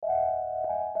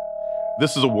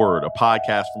This is A Word, a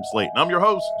podcast from Slate, and I'm your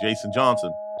host, Jason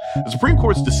Johnson. The Supreme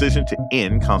Court's decision to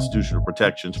end constitutional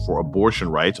protections for abortion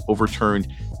rights overturned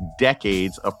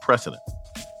decades of precedent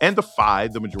and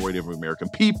defied the majority of American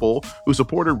people who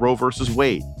supported Roe v.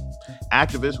 Wade.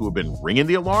 Activists who have been ringing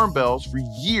the alarm bells for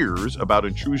years about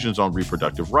intrusions on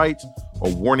reproductive rights are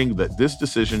warning that this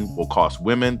decision will cost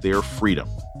women their freedom,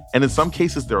 and in some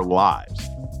cases their lives.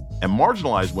 And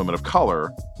marginalized women of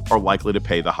color are likely to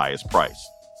pay the highest price.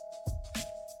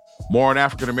 More on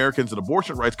African Americans and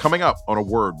abortion rights coming up on A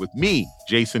Word with me,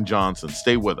 Jason Johnson.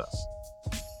 Stay with us.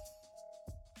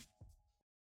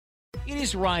 It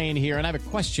is Ryan here, and I have a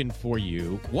question for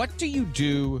you. What do you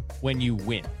do when you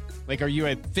win? Like, are you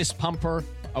a fist pumper,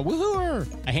 a woo-hooer,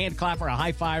 a hand clapper, a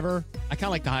high fiver? I kind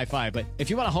of like the high five, but if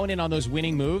you want to hone in on those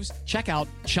winning moves, check out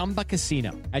Chumba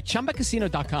Casino. At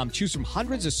ChumbaCasino.com, choose from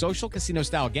hundreds of social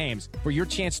casino-style games for your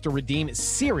chance to redeem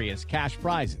serious cash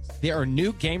prizes. There are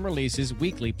new game releases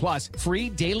weekly, plus free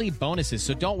daily bonuses,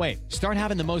 so don't wait. Start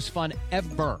having the most fun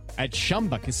ever at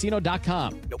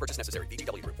ChumbaCasino.com. No purchase necessary.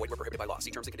 VGW Group. Void where prohibited by law.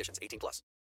 See terms and conditions. 18+.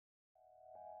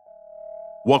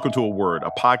 Welcome to A Word, a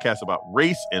podcast about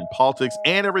race and politics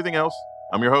and everything else.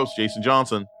 I'm your host, Jason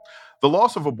Johnson. The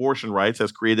loss of abortion rights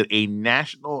has created a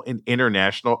national and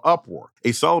international uproar.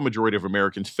 A solid majority of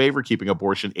Americans favor keeping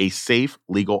abortion a safe,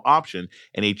 legal option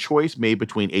and a choice made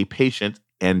between a patient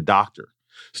and doctor.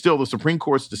 Still, the Supreme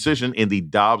Court's decision in the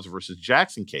Dobbs versus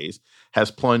Jackson case has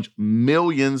plunged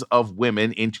millions of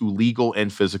women into legal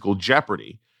and physical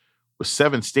jeopardy, with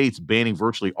 7 states banning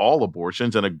virtually all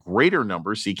abortions and a greater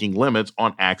number seeking limits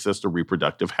on access to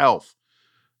reproductive health.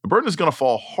 The burden is going to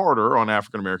fall harder on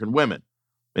African American women.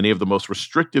 Many of the most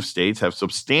restrictive states have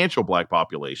substantial Black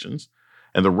populations,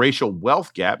 and the racial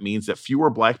wealth gap means that fewer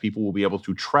Black people will be able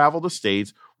to travel to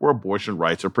states where abortion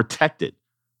rights are protected.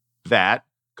 That,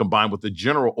 combined with the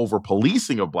general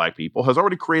over-policing of Black people, has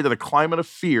already created a climate of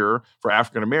fear for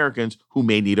African Americans who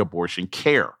may need abortion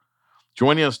care.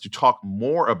 Joining us to talk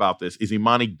more about this is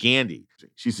Imani Gandy.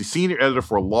 She's the senior editor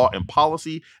for law and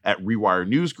policy at Rewire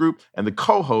News Group and the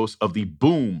co-host of the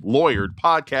Boom Lawyered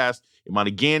podcast.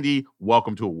 Imani Gandy,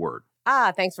 welcome to A Word.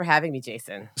 Thanks for having me,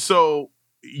 Jason. So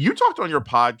you talked on your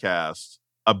podcast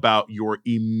about your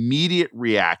immediate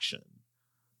reaction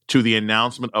to the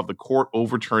announcement of the court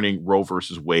overturning Roe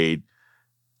versus Wade.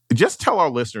 Just tell our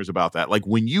listeners about that. Like,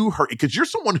 when you heard, because you're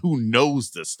someone who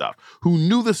knows this stuff, who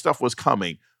knew this stuff was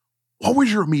coming, what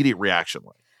was your immediate reaction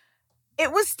like?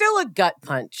 It was still a gut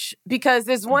punch because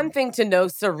there's one thing to know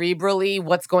cerebrally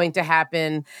what's going to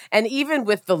happen. And even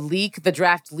with the leak, the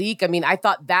draft leak, I mean, I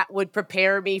thought that would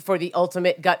prepare me for the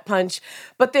ultimate gut punch.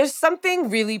 But there's something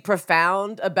really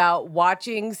profound about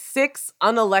watching 6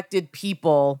 unelected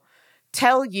people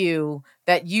tell you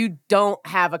that you don't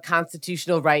have a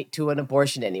constitutional right to an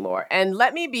abortion anymore. And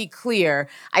let me be clear,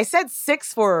 I said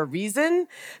 6 for a reason,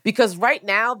 because right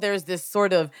now there's this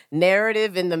sort of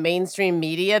narrative in the mainstream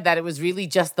media that it was really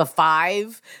just the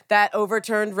 5 that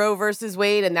overturned Roe versus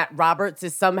Wade and that Roberts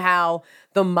is somehow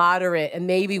the moderate and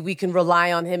maybe we can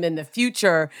rely on him in the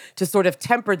future to sort of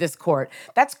temper this court.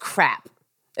 That's crap.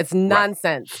 It's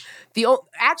nonsense.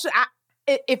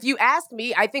 If you ask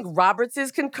me, I think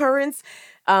Roberts' concurrence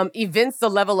evince the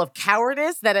level of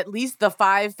cowardice that at least the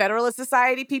 5 Federalist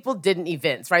Society people didn't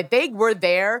evince, right? They were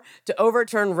there to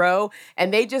overturn Roe,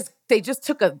 and they just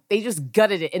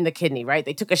gutted it in the kidney, right?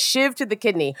 They took a shiv to the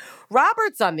kidney.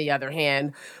 Roberts, on the other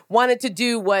hand, wanted to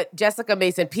do what Jessica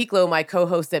Mason-Pieklo, my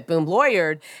co-host at Boom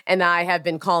Lawyered, and I have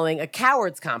been calling a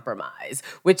coward's compromise,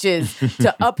 which is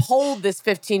to uphold this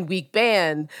 15-week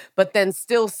ban, but then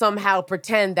still somehow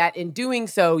pretend that in doing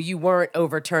so, you weren't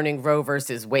overturning Roe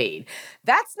versus Wade.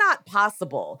 That's not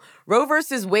possible. Roe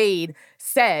versus Wade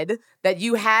said that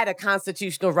you had a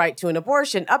constitutional right to an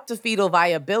abortion up to fetal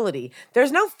viability.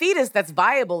 There's no fetus that's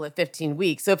viable at 15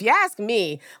 weeks. So if you ask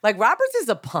me, like, Roberts is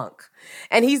a punk.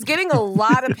 And he's getting a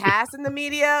lot of pass in the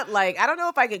media. Like, I don't know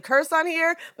if I could curse on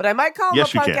here, but I might call him a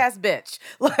punk-ass bitch.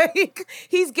 Like,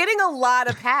 he's getting a lot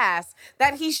of pass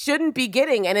that he shouldn't be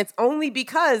getting. And it's only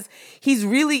because he's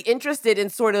really interested in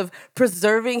sort of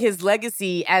preserving his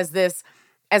legacy as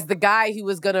the guy who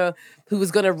was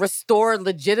gonna restore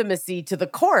legitimacy to the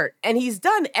court. And he's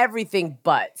done everything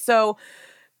but. So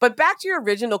But back to your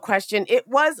original question, it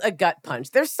was a gut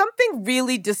punch. There's something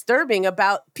really disturbing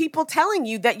about people telling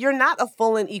you that you're not a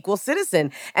full and equal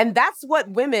citizen. And that's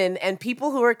what women and people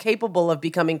who are capable of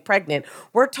becoming pregnant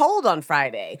were told on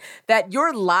Friday, that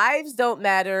your lives don't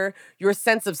matter, your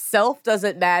sense of self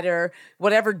doesn't matter,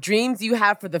 whatever dreams you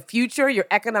have for the future, your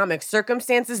economic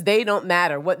circumstances, they don't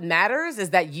matter. What matters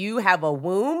is that you have a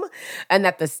womb and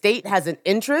that the state has an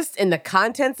interest in the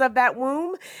contents of that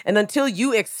womb. And until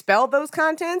you expel those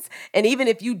contents, and even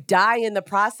if you die in the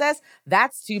process,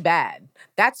 that's too bad.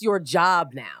 That's your job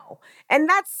now. And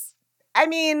that's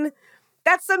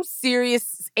some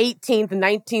serious 18th,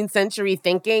 19th century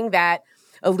thinking that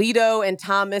Alito and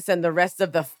Thomas and the rest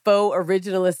of the faux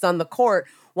originalists on the court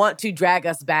want to drag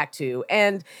us back to.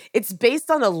 And it's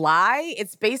based on a lie.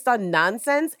 It's based on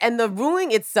nonsense. And the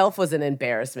ruling itself was an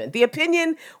embarrassment. The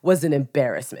opinion was an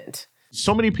embarrassment.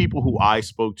 So many people who I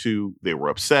spoke to, they were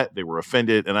upset, they were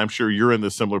offended, and I'm sure you're in the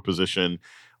similar position,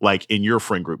 like in your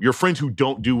friend group. Your friends who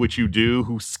don't do what you do,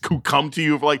 who come to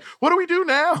you for like, what do we do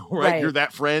now? Right? You're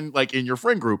that friend, like in your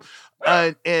friend group.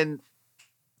 But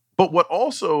what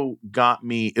also got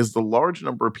me is the large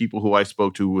number of people who I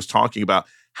spoke to who was talking about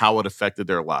how it affected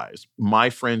their lives. My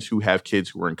friends who have kids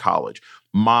who are in college,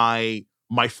 my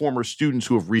former students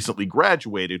who have recently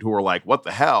graduated who are like, what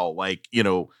the hell? Like,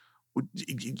 I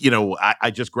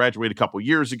just graduated a couple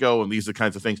years ago, and these are the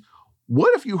kinds of things.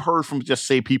 What if you heard from just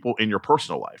say people in your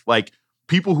personal life, like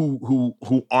people who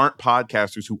aren't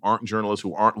podcasters, who aren't journalists,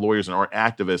 who aren't lawyers and aren't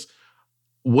activists?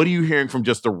 What are you hearing from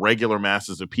just the regular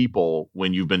masses of people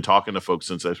when you've been talking to folks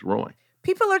since this ruling?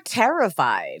 People are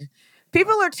terrified.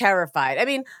 I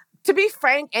mean, to be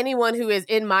frank, anyone who is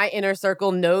in my inner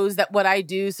circle knows that what I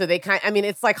do. So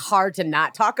it's like hard to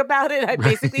not talk about it. I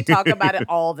basically talk about it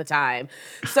all the time.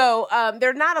 So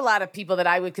there are not a lot of people that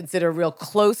I would consider real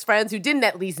close friends who didn't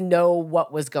at least know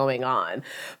what was going on.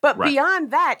 But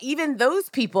beyond that, even those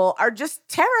people are just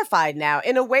terrified now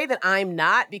in a way that I'm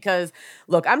not, because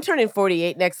look, I'm turning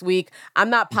 48 next week. I'm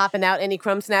not popping out any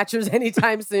crumb snatchers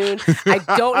anytime soon. I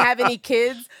don't have any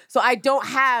kids. So I don't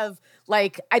have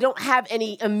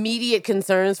any immediate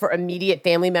concerns for immediate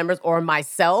family members or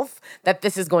myself that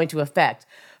this is going to affect.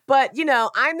 But,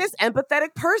 I'm this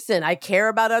empathetic person. I care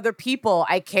about other people.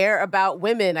 I care about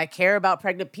women. I care about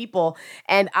pregnant people.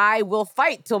 And I will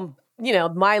fight till,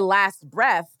 my last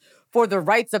breath for the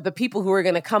rights of the people who are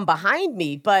going to come behind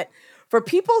me. But for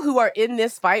people who are in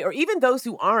this fight, or even those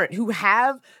who aren't, who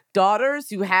have daughters,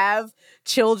 who have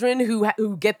children,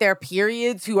 who get their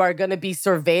periods, who are going to be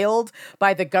surveilled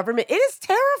by the government, it is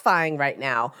terrifying right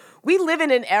now. We live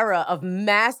in an era of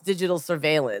mass digital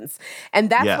surveillance, and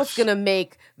that's what's going to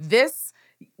make this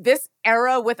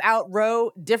era without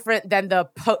Roe different than the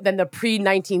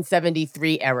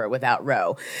pre-1973 era without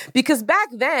Roe, because back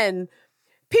then,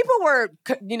 people were,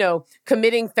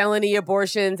 committing felony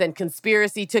abortions and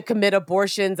conspiracy to commit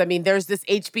abortions. I mean, there's this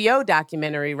HBO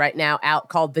documentary right now out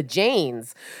called The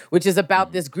Janes, which is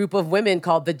about this group of women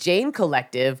called the Jane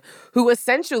Collective, who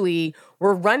essentially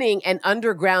were running an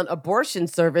underground abortion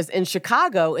service in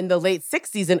Chicago in the late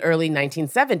 60s and early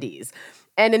 1970s.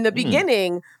 And in the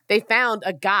beginning, they found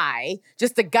a guy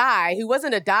who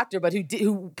wasn't a doctor, but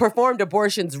who performed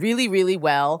abortions really, really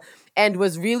well and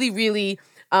was really, really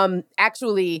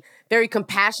actually very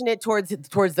compassionate towards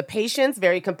the patients,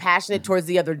 very compassionate towards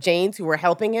the other Janes who were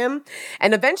helping him.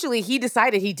 And eventually he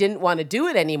decided he didn't want to do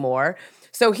it anymore.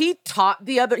 So he taught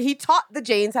the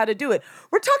Janes how to do it.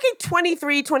 We're talking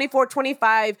 23, 24,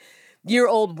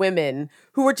 25-year-old women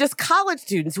who were just college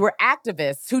students, who were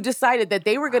activists, who decided that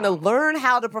they were going to learn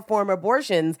how to perform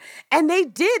abortions. And they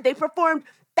did. They performed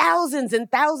thousands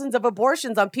and thousands of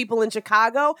abortions on people in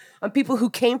Chicago, on people who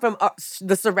came from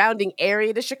the surrounding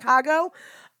area to Chicago.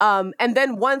 And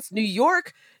then once New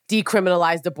York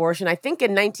decriminalized abortion, I think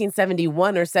in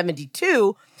 1971 or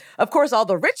 72, of course, all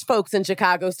the rich folks in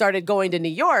Chicago started going to New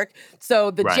York.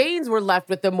 So the Janes were left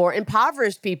with the more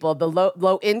impoverished people, the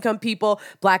low-income people,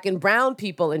 Black and brown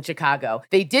people in Chicago.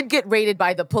 They did get raided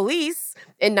by the police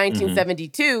in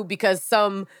 1972 because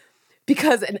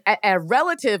a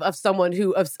relative of someone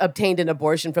who obtained an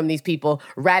abortion from these people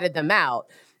ratted them out.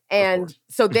 And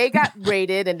so they got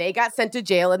raided and they got sent to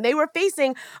jail, and they were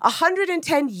facing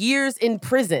 110 years in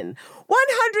prison.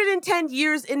 110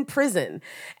 years in prison.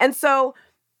 And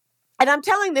I'm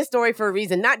telling this story for a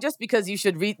reason, not just because you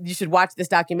should watch this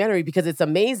documentary because it's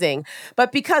amazing,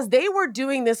 but because they were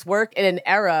doing this work in an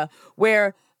era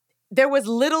where there was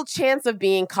little chance of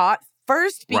being caught.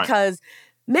 First, because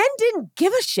men didn't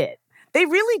give a shit. they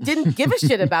really didn't give a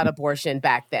shit about abortion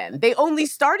back then. They only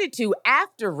started to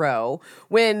after Roe,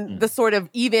 when the sort of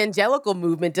evangelical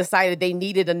movement decided they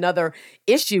needed another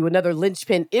issue, another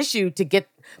linchpin issue to get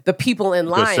the people in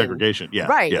line. The segregation, yeah.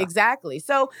 Right, yeah. exactly.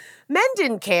 So men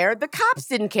didn't care. The cops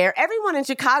didn't care. Everyone in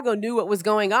Chicago knew what was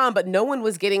going on, but no one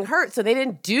was getting hurt. So they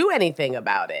didn't do anything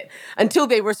about it until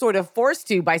they were sort of forced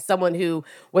to by someone who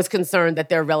was concerned that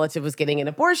their relative was getting an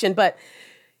abortion. But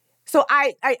so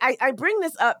I bring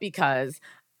this up because,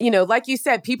 like you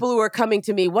said, people who are coming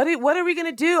to me, what are we going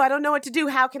to do? I don't know what to do.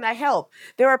 How can I help?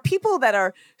 There are people that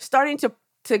are starting to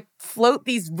float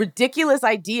these ridiculous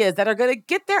ideas that are going to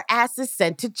get their asses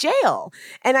sent to jail.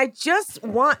 And I just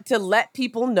want to let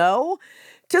people know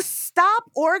to stop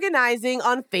organizing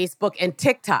on Facebook and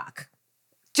TikTok.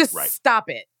 Just stop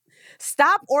it.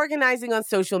 Stop organizing on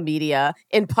social media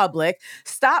in public.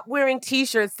 Stop wearing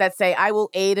T-shirts that say, I will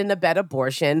aid and abet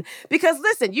abortion. Because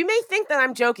listen, you may think that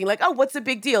I'm joking, like, oh, what's the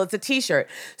big deal? It's a T-shirt.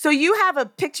 So you have a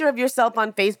picture of yourself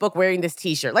on Facebook wearing this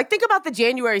T-shirt. Like, think about the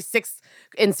January 6th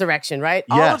insurrection, right?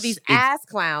 Yes, all of these ass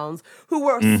clowns who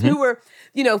were,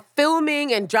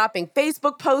 filming and dropping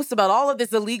Facebook posts about all of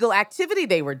this illegal activity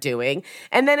they were doing.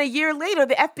 And then a year later,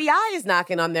 the FBI is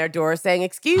knocking on their door saying,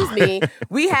 excuse me,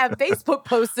 we have Facebook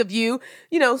posts of you,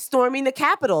 storming the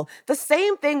Capitol. The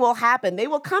same thing will happen. They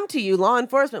will come to you. Law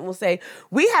enforcement will say,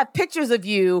 we have pictures of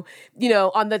you,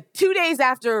 on the 2 days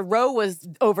after Roe was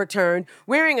overturned,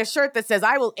 wearing a shirt that says,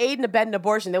 I will aid and abet an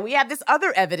abortion. Then we have this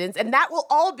other evidence, and that will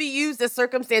all be used as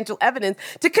circumstantial evidence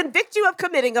to convict you of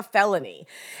committing a felony.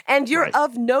 And you're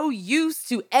of no use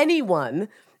to anyone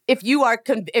if you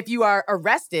are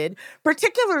arrested,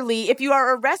 particularly if you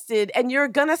are arrested and you're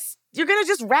gonna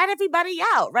just rat everybody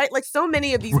out, right? Like so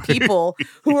many of these people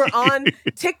who are on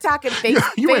TikTok and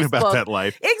Facebook. You ain't about that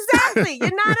life. Exactly.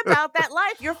 You're not about that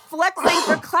life. You're flexing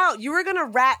for clout. You are gonna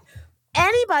rat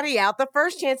anybody out the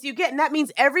first chance you get. And that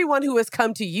means everyone who has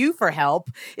come to you for help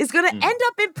is going to end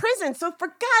up in prison. So for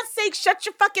God's sake, shut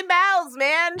your fucking mouths,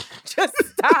 man. Just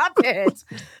stop it.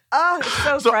 Oh, it's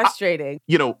so frustrating.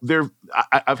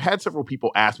 I've had several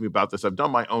people ask me about this. I've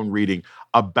done my own reading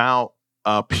about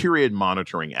period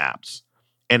monitoring apps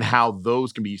and how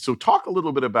those can be. So talk a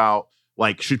little bit about,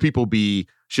 like, should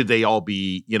they all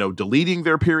be, deleting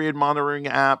their period monitoring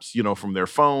apps, from their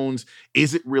phones?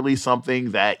 Is it really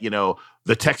something that,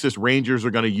 the Texas Rangers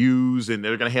are going to use and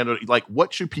they're going to handle it? Like,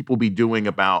 what should people be doing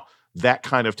about that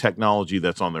kind of technology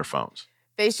that's on their phones?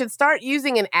 They should start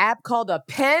using an app called a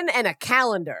pen and a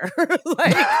calendar.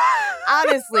 Like,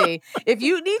 honestly, if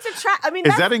you need to try,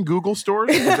 is that in Google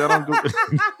stores? Is that on Google?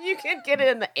 You can get it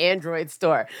in the Android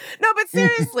store. No, but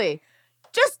seriously.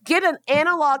 Just get an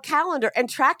analog calendar and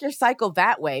track your cycle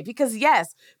that way. Because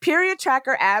yes, period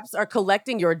tracker apps are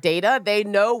collecting your data. They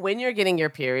know when you're getting your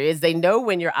periods. They know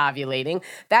when you're ovulating.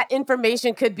 That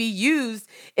information could be used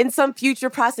in some future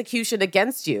prosecution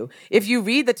against you. If you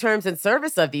read the terms and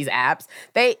service of these apps,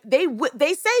 they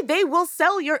say they will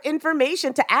sell your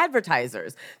information to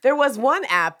advertisers. There was one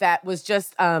app that was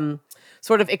just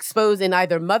sort of exposed in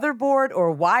either Motherboard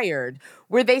or Wired,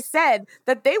 where they said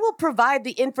that they will provide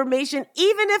the information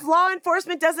even if law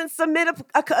enforcement doesn't submit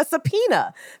a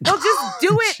subpoena. They'll just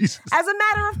do it as a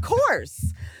matter of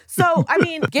course. So, I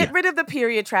mean, get rid of the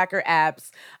period tracker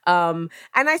apps. And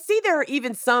I see there are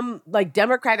even some like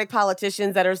Democratic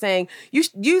politicians that are saying you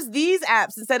should use these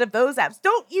apps instead of those apps.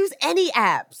 Don't use any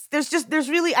apps. There's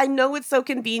really, I know it's so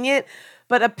convenient,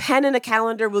 but a pen and a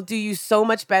calendar will do you so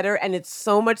much better and it's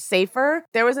so much safer.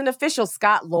 There was an official,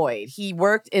 Scott Lloyd. He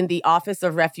worked in the Office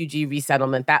of Refugee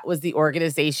Resettlement. That was the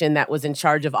organization that was in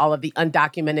charge of all of the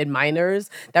undocumented minors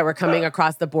that were coming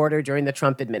across the border during the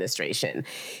Trump administration.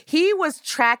 He was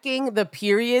tracking the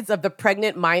periods of the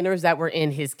pregnant minors that were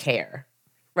in his care.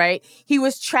 Right? He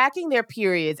was tracking their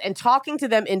periods and talking to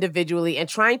them individually and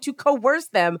trying to coerce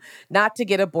them not to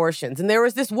get abortions. And there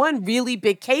was this one really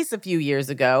big case a few years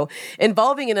ago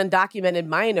involving an undocumented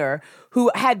minor who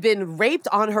had been raped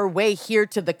on her way here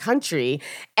to the country.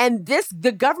 And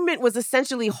the government was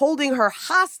essentially holding her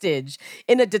hostage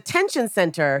in a detention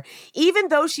center, even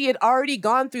though she had already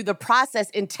gone through the process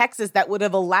in Texas that would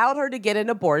have allowed her to get an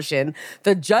abortion.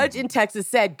 The judge in Texas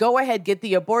said, go ahead, get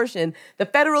the abortion. The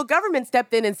federal government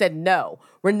stepped in and said, no,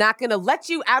 we're not going to let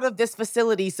you out of this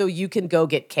facility so you can go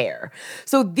get care.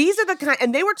 So these are the kind,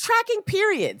 and they were tracking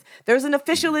periods. There's an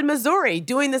official in Missouri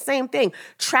doing the same thing,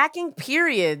 tracking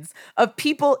periods of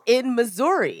people in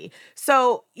Missouri.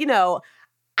 So,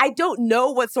 I don't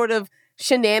know what sort of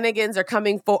shenanigans are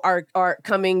coming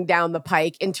down the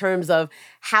pike in terms of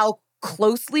how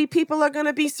closely people are going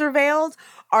to be surveilled?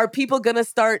 Are people going to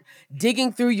start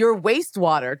digging through your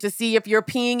wastewater to see if you're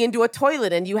peeing into a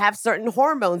toilet and you have certain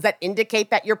hormones that indicate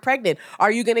that you're pregnant?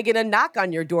 Are you going to get a knock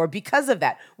on your door because of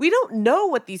that? We don't know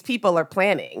what these people are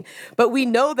planning, but we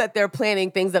know that they're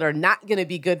planning things that are not going to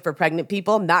be good for pregnant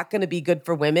people, not going to be good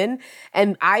for women.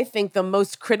 And I think the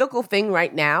most critical thing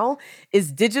right now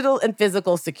is digital and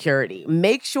physical security.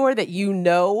 Make sure that you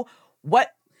know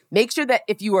make sure that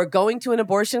if you are going to an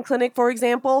abortion clinic, for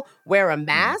example, wear a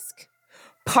mask,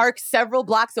 park several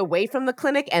blocks away from the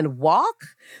clinic and walk,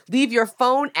 leave your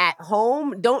phone at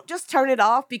home. Don't just turn it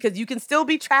off because you can still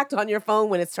be tracked on your phone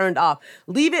when it's turned off.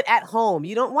 Leave it at home.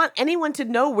 You don't want anyone to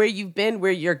know where you've been,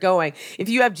 where you're going. If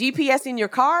you have GPS in your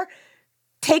car,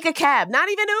 take a cab, not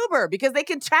even Uber, because they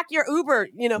can track your Uber,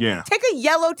 Take a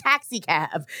yellow taxi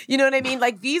cab. You know what I mean?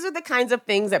 Like, these are the kinds of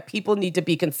things that people need to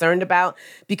be concerned about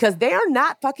because they are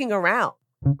not fucking around.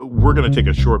 We're going to take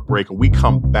a short break. When we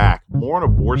come back, more on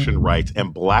abortion rights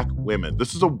and Black women.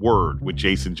 This is A Word with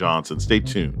Jason Johnson. Stay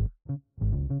tuned.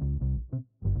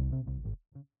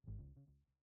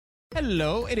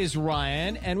 Hello, it is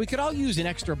Ryan, and we could all use an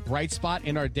extra bright spot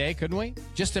in our day, couldn't we?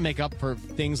 Just to make up for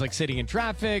things like sitting in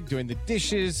traffic, doing the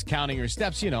dishes, counting your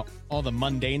steps, all the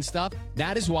mundane stuff.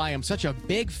 That is why I'm such a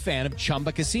big fan of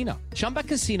Chumba Casino. Chumba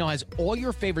Casino has all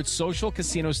your favorite social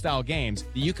casino-style games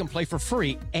that you can play for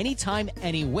free anytime,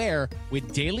 anywhere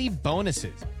with daily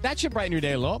bonuses. That should brighten your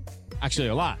day a little. Actually,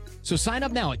 a lot. So sign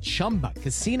up now at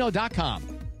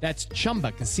ChumbaCasino.com. That's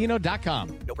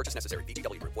ChumbaCasino.com. No purchase necessary.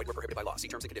 VGW Group. Void where prohibited by law. See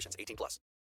terms and conditions. 18+.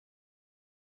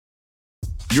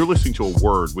 You're listening to A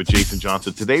Word with Jason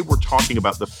Johnson. Today, we're talking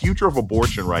about the future of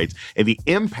abortion rights and the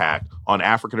impact on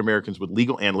African Americans with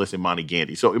legal analyst Imani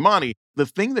Gandy. So, Imani, the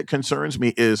thing that concerns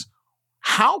me is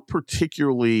how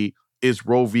particularly is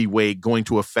Roe v. Wade going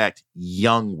to affect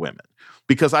young women?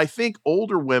 Because I think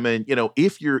older women,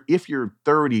 if you're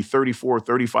 30, 34,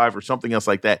 35 or something else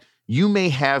like that, you may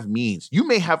have means. You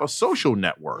may have a social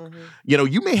network. Mm-hmm.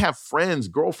 You may have friends,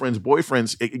 girlfriends,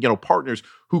 boyfriends, partners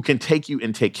who can take you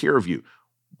and take care of you.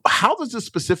 How does this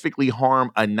specifically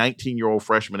harm a 19-year-old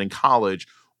freshman in college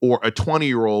or a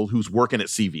 20-year-old who's working at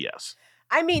CVS?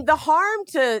 I mean, the harm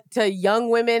to young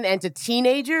women and to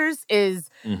teenagers is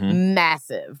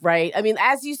massive, right? I mean,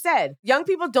 as you said, young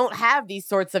people don't have these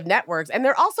sorts of networks, and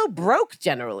they're also broke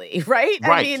generally, right?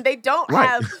 I mean, they don't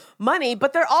have money,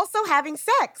 but they're also having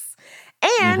sex.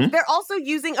 And they're also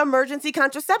using emergency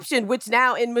contraception, which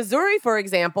now in Missouri, for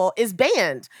example, is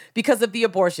banned because of the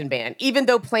abortion ban, even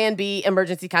though Plan B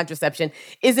emergency contraception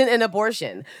isn't an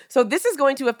abortion. So this is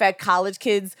going to affect college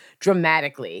kids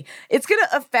dramatically. It's going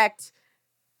to affect,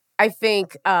 I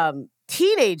think,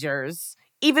 teenagers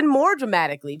even more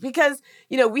dramatically because,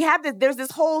 there's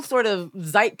this whole sort of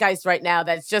zeitgeist right now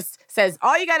that just says,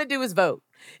 all you got to do is vote.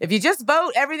 If you just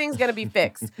vote, everything's going to be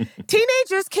fixed.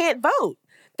 Teenagers can't vote.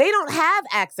 They don't have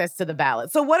access to the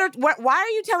ballot. So why are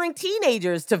you telling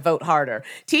teenagers to vote harder?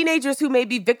 Teenagers who may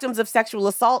be victims of sexual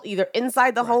assault either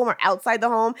inside the home or outside the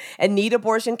home and need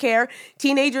abortion care.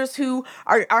 Teenagers who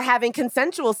are having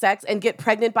consensual sex and get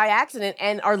pregnant by accident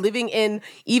and are living in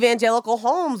evangelical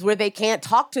homes where they can't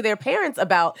talk to their parents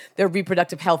about their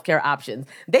reproductive health care options.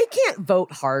 They can't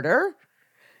vote harder.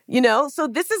 So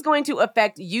this is going to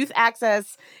affect youth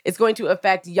access. It's going to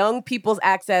affect young people's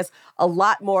access a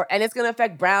lot more. And it's going to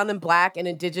affect brown and Black and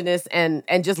indigenous and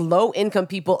just low income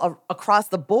people across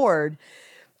the board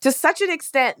to such an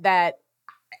extent that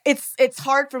it's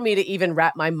hard for me to even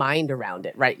wrap my mind around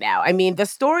it right now. I mean, the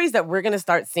stories that we're going to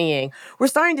start seeing, we're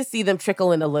starting to see them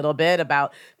trickle in a little bit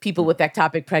about people with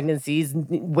ectopic pregnancies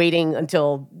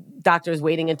doctors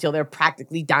waiting until they're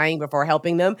practically dying before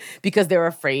helping them because they're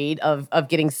afraid of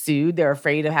getting sued. They're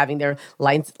afraid of having their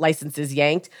licenses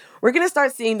yanked. We're going to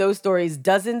start seeing those stories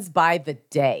dozens by the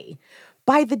day.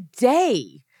 By the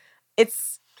day.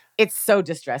 It's so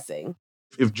distressing.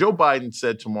 If Joe Biden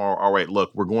said tomorrow, all right,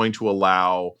 look, we're going to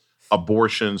allow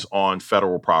abortions on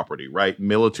federal property, right?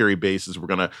 Military bases, we're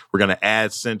gonna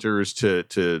add centers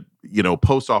to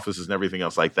post offices and everything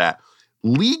else like that.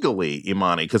 Legally,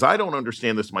 Imani, because I don't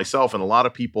understand this myself, and a lot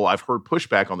of people, I've heard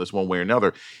pushback on this one way or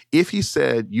another. If he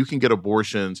said you can get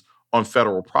abortions on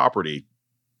federal property,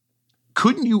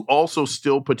 couldn't you also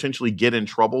still potentially get in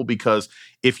trouble? Because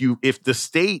if the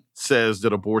state says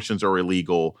that abortions are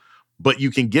illegal, but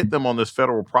you can get them on this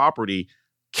federal property,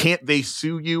 can't they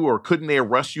sue you or couldn't they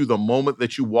arrest you the moment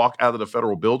that you walk out of the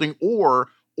federal building?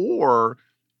 Or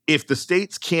if the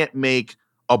states can't make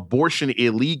abortion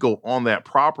illegal on that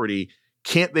property,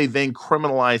 can't they then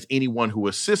criminalize anyone who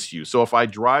assists you? So if I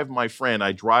drive my friend,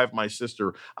 I drive my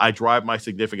sister, I drive my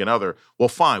significant other, well,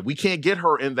 fine, we can't get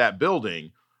her in that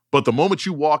building, But the moment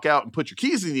you walk out and put your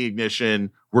keys in the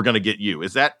ignition, we're going to get you.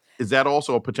 Is that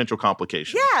also a potential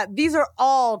complication? Yeah, these are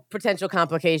all potential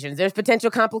complications. There's potential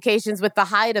complications with the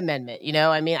Hyde Amendment.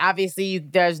 I mean, obviously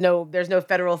there's no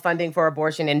federal funding for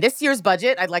abortion in this year's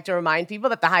budget. I'd like to remind people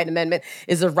that the Hyde Amendment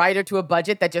is a rider to a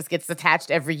budget that just gets attached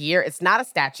every year. It's not a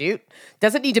statute.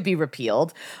 Doesn't need to be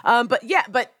repealed. But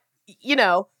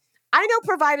I know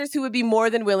providers who would be more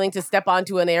than willing to step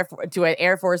onto an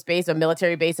Air Force base or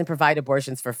military base and provide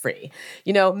abortions for free.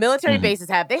 Military bases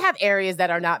have areas that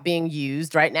are not being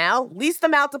used right now. Lease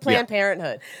them out to Planned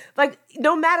Parenthood. Like,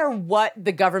 no matter what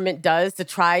the government does to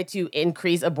try to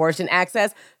increase abortion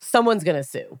access, someone's going to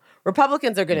sue.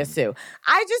 Republicans are going to sue.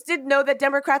 I just didn't know that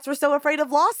Democrats were so afraid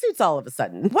of lawsuits all of a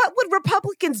sudden. What would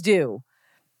Republicans do?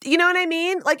 You know what I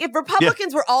mean? Like, if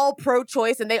Republicans were all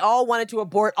pro-choice and they all wanted to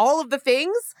abort all of the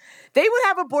things, they would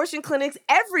have abortion clinics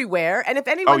everywhere. And if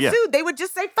anyone sued, they would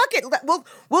just say, fuck it,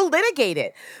 we'll litigate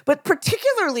it. But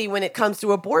particularly when it comes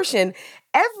to abortion,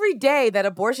 every day that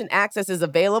abortion access is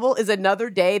available is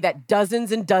another day that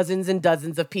dozens and dozens and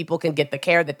dozens of people can get the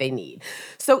care that they need.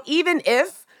 So even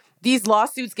if these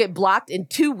lawsuits get blocked in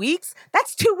 2 weeks,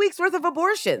 that's 2 weeks worth of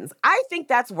abortions. I think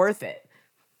that's worth it.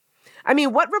 I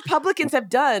mean, what Republicans have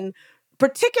done,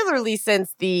 particularly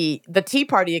since the Tea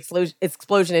Party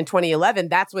explosion in 2011,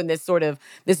 that's when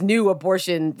this new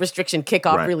abortion restriction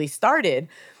kickoff really started.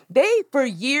 They, for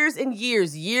years and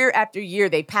years, year after year,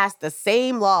 they passed the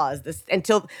same laws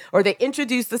they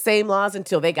introduced the same laws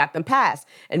until they got them passed.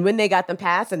 And when they got them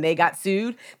passed and they got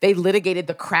sued, they litigated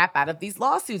the crap out of these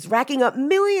lawsuits, racking up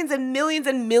millions and millions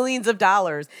and millions of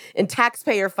dollars in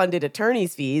taxpayer-funded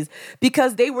attorney's fees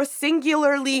because they were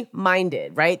singularly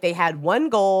minded, right? They had one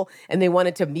goal and they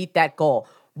wanted to meet that goal.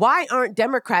 Why aren't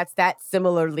Democrats that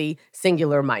similarly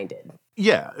singular-minded?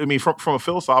 Yeah, I mean, from a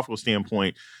philosophical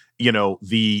standpoint,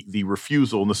 the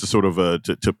refusal, and this is sort of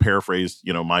to paraphrase,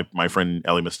 my friend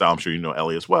Elie Mystal, I'm sure you know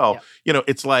Elie as well. Yeah.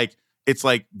 It's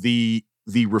like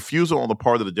the refusal on the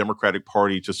part of the Democratic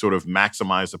Party to sort of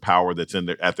maximize the power that's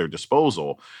at their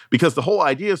disposal, because the whole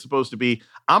idea is supposed to be,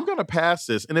 I'm going to pass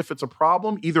this, and if it's a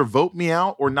problem, either vote me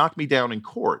out or knock me down in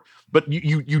court. But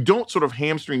you don't sort of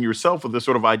hamstring yourself with this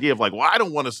sort of idea of like, well, I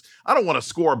don't want to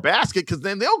score a basket because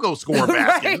then they'll go score a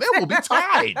basket and then we'll be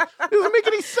tied. It doesn't make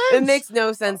any sense. It makes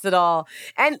no sense at all.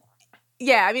 And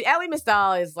yeah, I mean, Elie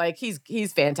Mystal is like,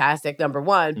 he's fantastic, number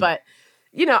one, but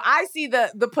I see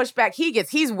the pushback he gets.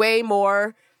 He's way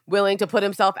more willing to put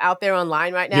himself out there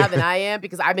online right now than I am,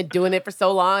 because I've been doing it for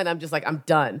so long and I'm just like, I'm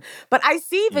done. But I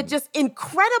see the just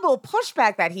incredible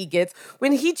pushback that he gets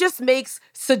when he just makes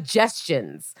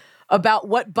suggestions about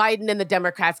what Biden and the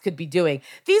Democrats could be doing.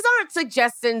 These aren't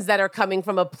suggestions that are coming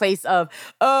from a place of,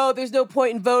 oh, there's no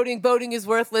point in voting. Voting is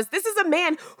worthless. This is a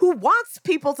man who wants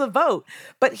people to vote,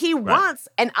 but he wants,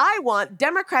 and I want,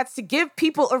 Democrats to give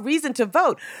people a reason to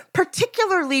vote,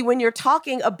 particularly when you're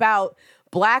talking about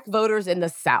Black voters in the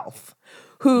South,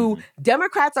 who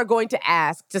Democrats are going to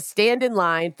ask to stand in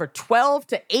line for 12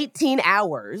 to 18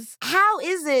 hours. How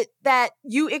is it that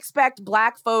you expect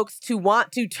Black folks to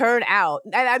want to turn out?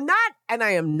 And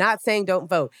I am not saying don't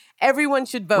vote. Everyone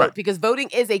should vote because voting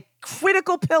is a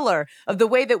critical pillar of the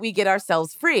way that we get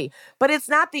ourselves free. But it's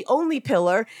not the only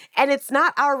pillar, and it's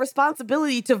not our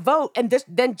responsibility to vote and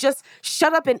then just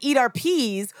shut up and eat our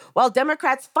peas while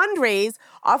Democrats fundraise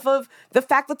off of the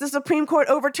fact that the Supreme Court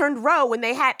overturned Roe when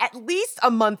they had at least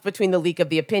a month between the leak of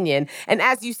the opinion. And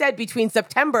as you said, between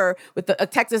September with the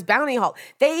Texas bounty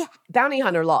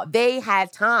hunter law, they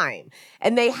had time.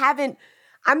 And they haven't.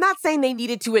 I'm not saying they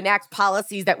needed to enact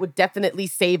policies that would definitely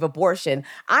save abortion.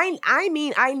 I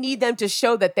mean, I need them to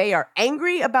show that they are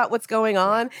angry about what's going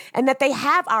on and that they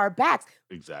have our backs.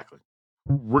 Exactly.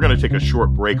 We're going to take a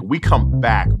short break. We come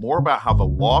back, more about how the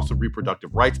loss of reproductive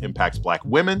rights impacts Black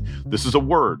women. This is A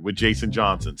Word with Jason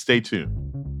Johnson. Stay tuned.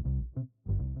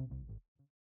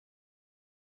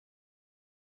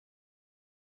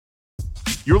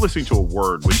 You're listening to A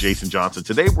Word with Jason Johnson.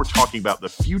 Today, we're talking about the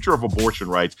future of abortion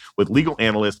rights with legal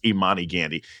analyst Imani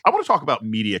Gandy. I want to talk about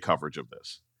media coverage of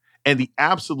this and the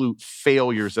absolute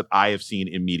failures that I have seen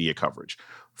in media coverage.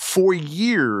 For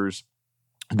years,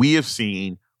 we have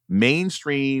seen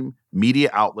mainstream media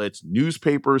outlets,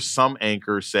 newspapers, some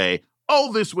anchors say,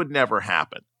 oh, this would never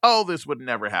happen. Oh, this would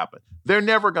never happen. They're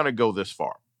never going to go this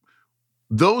far.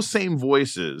 Those same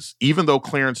voices, even though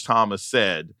Clarence Thomas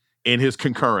said in his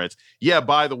concurrence, yeah,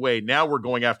 by the way, now we're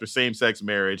going after same-sex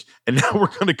marriage, and now we're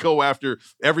going to go after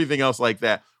everything else like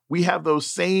that. We have those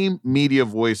same media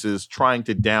voices trying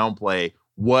to downplay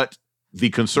what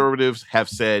the conservatives have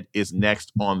said is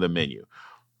next on the menu.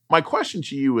 My question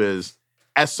to you is,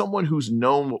 as someone who's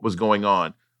known what was going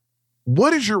on,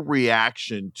 What is your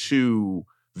reaction to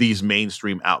these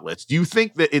mainstream outlets? Do you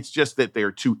think that it's just that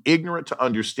they're too ignorant to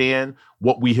understand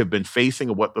what we have been facing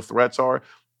and what the threats are?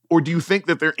 Or do you think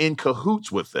that they're in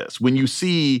cahoots with this? When you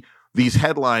see these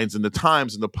headlines in the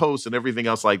Times and the Post and everything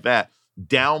else like that,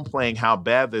 downplaying how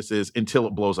bad this is until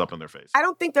it blows up in their face. I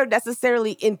don't think they're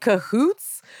necessarily in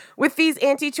cahoots with these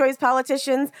anti-choice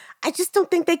politicians. I just don't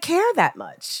think they care that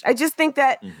much. I just think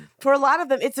that for a lot of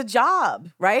them, it's a job,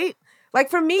 right? Like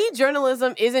for me,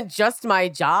 journalism isn't just my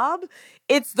job.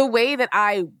 It's the way that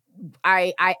I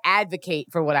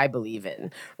advocate for what I believe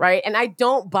in, right? And I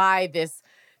don't buy this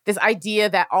idea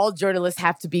that all journalists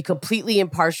have to be completely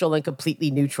impartial and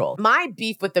completely neutral. My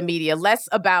beef with the media, less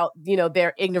about,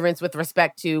 their ignorance with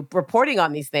respect to reporting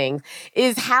on these things,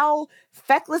 is how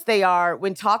feckless they are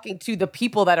when talking to the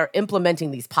people that are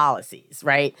implementing these policies,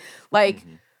 right? Like,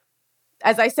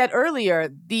 as I said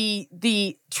earlier,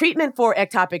 the treatment for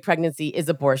ectopic pregnancy is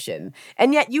abortion.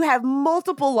 And yet you have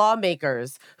multiple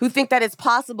lawmakers who think that it's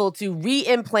possible to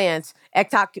re-implant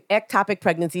ectopic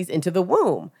pregnancies into the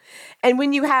womb. And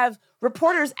when you have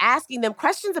reporters asking them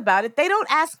questions about it, they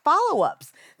don't ask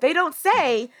follow-ups. They don't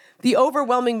say the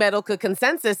overwhelming medical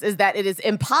consensus is that it is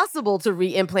impossible to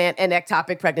re-implant an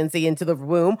ectopic pregnancy into the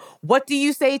womb. What do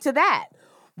you say to that?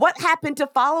 What happened to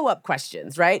follow-up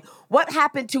questions, right? What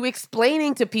happened to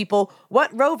explaining to people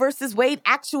what Roe versus Wade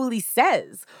actually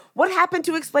says? What happened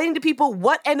to explaining to people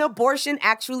what an abortion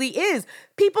actually is?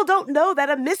 People don't know that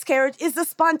a miscarriage is a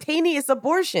spontaneous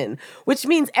abortion, which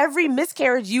means every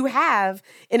miscarriage you have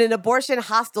in an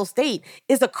abortion-hostile state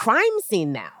is a crime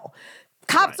scene now.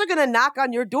 Cops are going to knock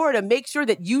on your door to make sure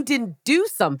that you didn't do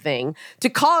something to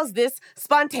cause this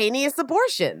spontaneous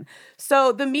abortion.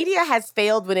 So the media has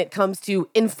failed when it comes to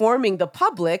informing the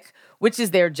public, which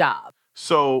is their job.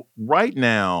 So right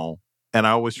now, and I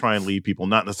always try and leave people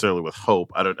not necessarily with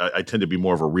hope. I tend to be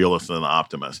more of a realist than an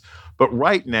optimist. But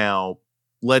right now,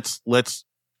 let's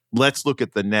look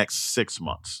at the next 6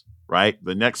 months. Right?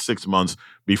 The next 6 months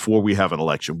before we have an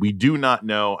election. We do not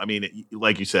know. I mean,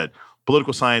 like you said,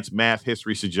 political science, math,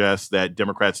 history suggests that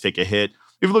Democrats take a hit.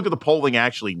 If you look at the polling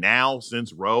actually now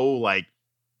since Roe,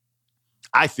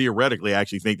 I theoretically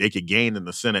actually think they could gain in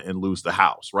the Senate and lose the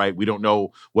House, right? We don't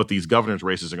know what these governor's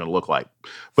races are going to look like.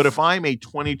 But if I'm a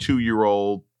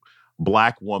 22-year-old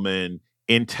Black woman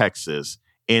in Texas,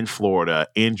 in Florida,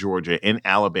 in Georgia, in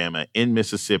Alabama, in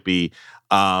Mississippi,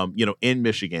 in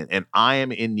Michigan, and I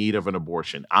am in need of an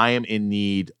abortion. I am in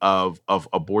need of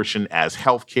abortion as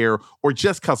healthcare or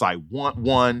just because I want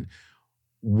one.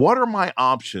 What are my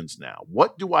options now?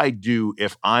 What do I do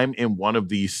if I'm in one of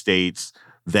these states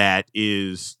that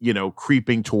is,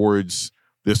 creeping towards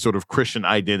this sort of Christian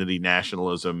identity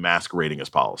nationalism masquerading as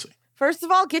policy? First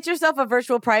of all, get yourself a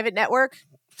virtual private network.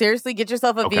 Seriously, get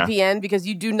yourself a VPN because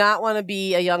you do not want to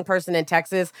be a young person in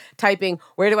Texas typing,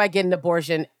 where do I get an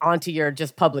abortion onto your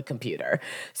just public computer?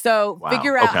 So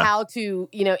figure out how to,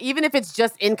 even if it's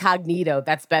just incognito,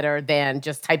 that's better than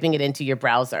just typing it into your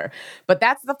browser. But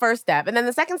that's the first step. And then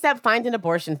the second step, find an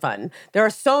abortion fund. There are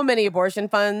so many abortion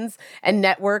funds and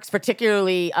networks,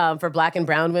 particularly for Black and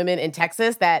brown women in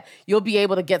Texas, that you'll be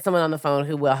able to get someone on the phone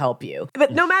who will help you.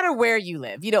 But no matter where you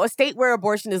live, a state where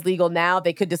abortion is legal now,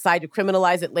 they could decide to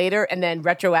criminalize it later and then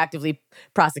retroactively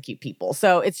prosecute people.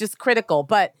 So it's just critical.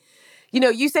 But,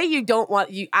 you say you don't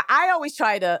want I always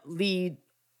try to lead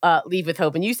with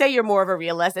hope. And you say you're more of a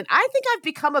realist. And I think I've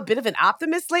become a bit of an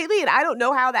optimist lately. And I don't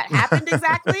know how that happened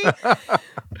exactly.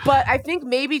 But I think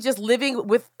maybe just living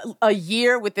with a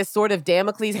year with this sort of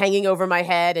Damocles hanging over my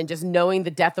head and just knowing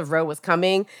the death of Roe was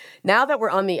coming. Now that we're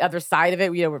on the other side of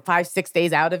it, we're 5-6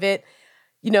 days out of it.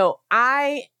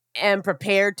 I am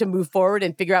prepared to move forward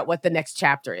and figure out what the next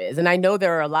chapter is. And I know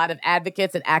there are a lot of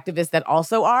advocates and activists that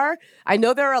also are. I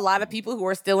know there are a lot of people who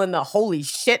are still in the holy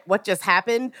shit, what just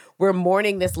happened? We're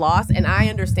mourning this loss. And I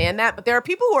understand that. But there are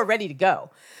people who are ready to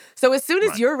go. So as soon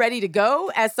as you're ready to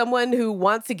go, as someone who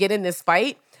wants to get in this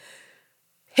fight,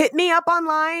 hit me up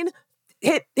online.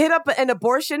 Hit up an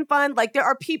abortion fund. There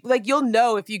are people, you'll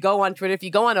know if you go on Twitter, if you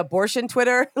go on abortion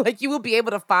Twitter, you will be able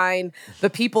to find the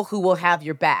people who will have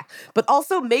your back. But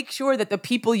also make sure that the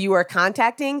people you are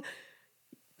contacting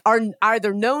are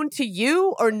either known to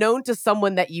you or known to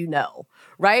someone that you know,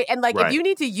 right? And if you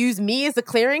need to use me as a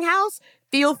clearinghouse,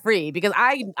 feel free, because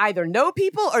I either know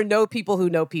people or know people who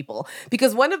know people.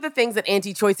 Because one of the things that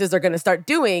anti-choices are going to start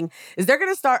doing is they're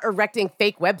going to start erecting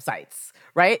fake websites,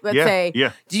 right? Let's say,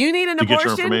 do you need an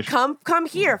abortion? Come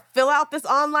here, fill out this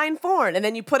online form. And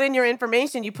then you put in your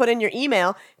information, you put in your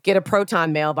email, get a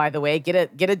Proton mail, by the way, get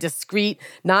a discreet,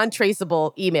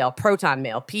 non-traceable email, Proton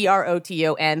mail,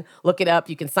 Proton, look it up,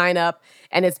 you can sign up,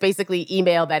 and it's basically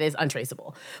email that is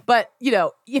untraceable. But,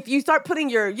 if you start putting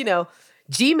your,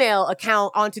 Gmail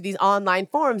account onto these online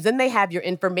forums, then they have your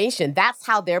information. That's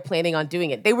how they're planning on doing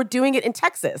it. They were doing it in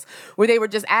Texas, where they were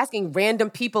just asking random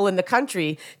people in the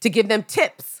country to give them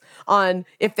tips on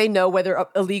if they know whether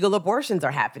illegal abortions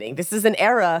are happening. This is an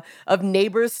era of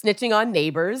neighbors snitching on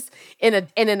neighbors in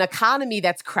an economy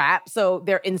that's crap. So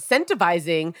they're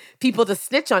incentivizing people to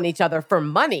snitch on each other for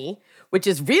money, which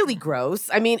is really gross.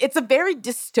 I mean, it's a very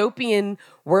dystopian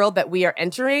world that we are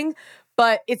entering.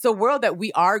 But it's a world that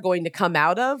we are going to come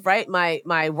out of, right?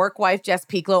 My work wife, Jess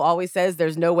Pieklo, always says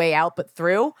there's no way out but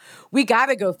through. We got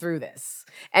to go through this,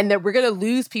 and that we're going to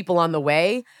lose people on the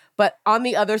way. But on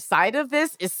the other side of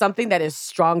this is something that is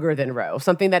stronger than Roe,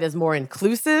 something that is more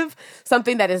inclusive,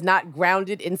 something that is not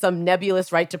grounded in some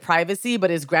nebulous right to privacy,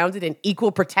 but is grounded in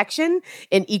equal protection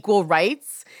and equal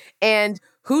rights. And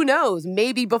who knows,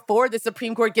 maybe before the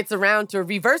Supreme Court gets around to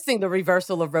reversing the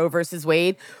reversal of Roe versus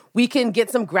Wade, we can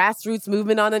get some grassroots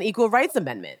movement on an equal rights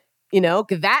amendment,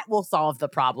 because that will solve the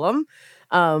problem.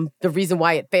 The reason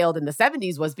why it failed in the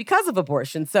 70s was because of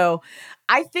abortion. So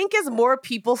I think as more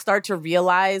people start to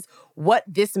realize what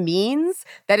this means,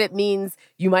 that it means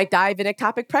you might die of an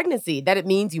ectopic pregnancy, that it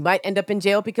means you might end up in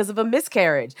jail because of a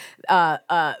miscarriage,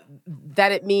 that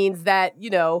it means that,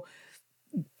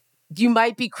 you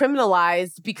might be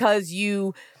criminalized because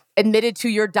you admitted to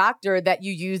your doctor that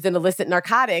you used an illicit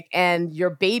narcotic and your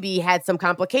baby had some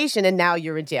complication and now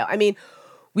you're in jail. I mean,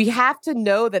 we have to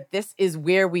know that this is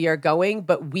where we are going,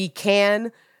 but we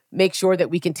can make sure that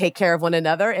we can take care of one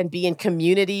another and be in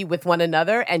community with one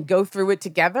another and go through it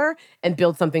together and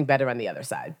build something better on the other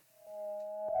side.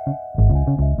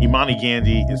 Imani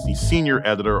Gandy is the senior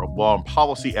editor of law and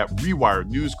policy at Rewire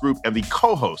News Group and the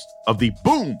co-host of the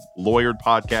Boom Lawyered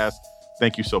podcast.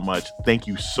 Thank you so much. Thank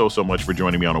you so much for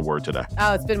joining me on A Word today.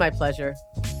 Oh, it's been my pleasure.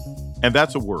 And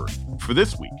that's A Word for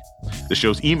this week. The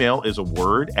show's email is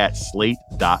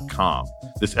aword@slate.com.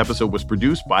 This episode was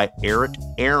produced by Eric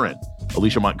Aaron.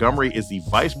 Alicia Montgomery is the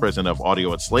vice president of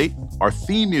audio at Slate. Our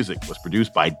theme music was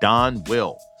produced by Don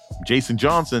Will. I'm Jason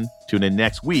Johnson. Tune in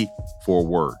next week for A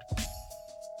Word.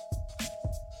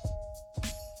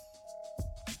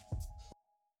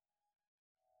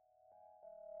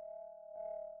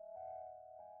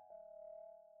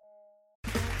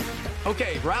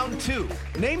 Okay, round two.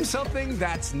 Name something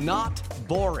that's not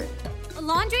boring. A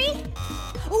laundry?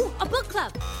 Ooh, a book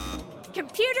club.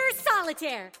 Computer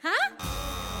solitaire, huh?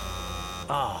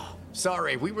 Ah,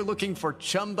 sorry, we were looking for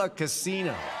Chumba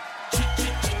Casino.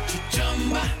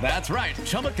 That's right,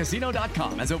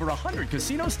 ChumbaCasino.com has over 100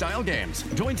 casino-style games.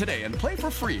 Join today and play for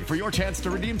free for your chance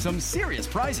to redeem some serious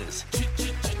prizes.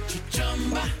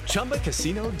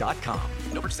 ChumbaCasino.com.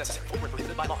 No purchase necessary. Void where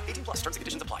prohibited by law. 18+ terms and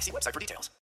conditions apply. See website for details.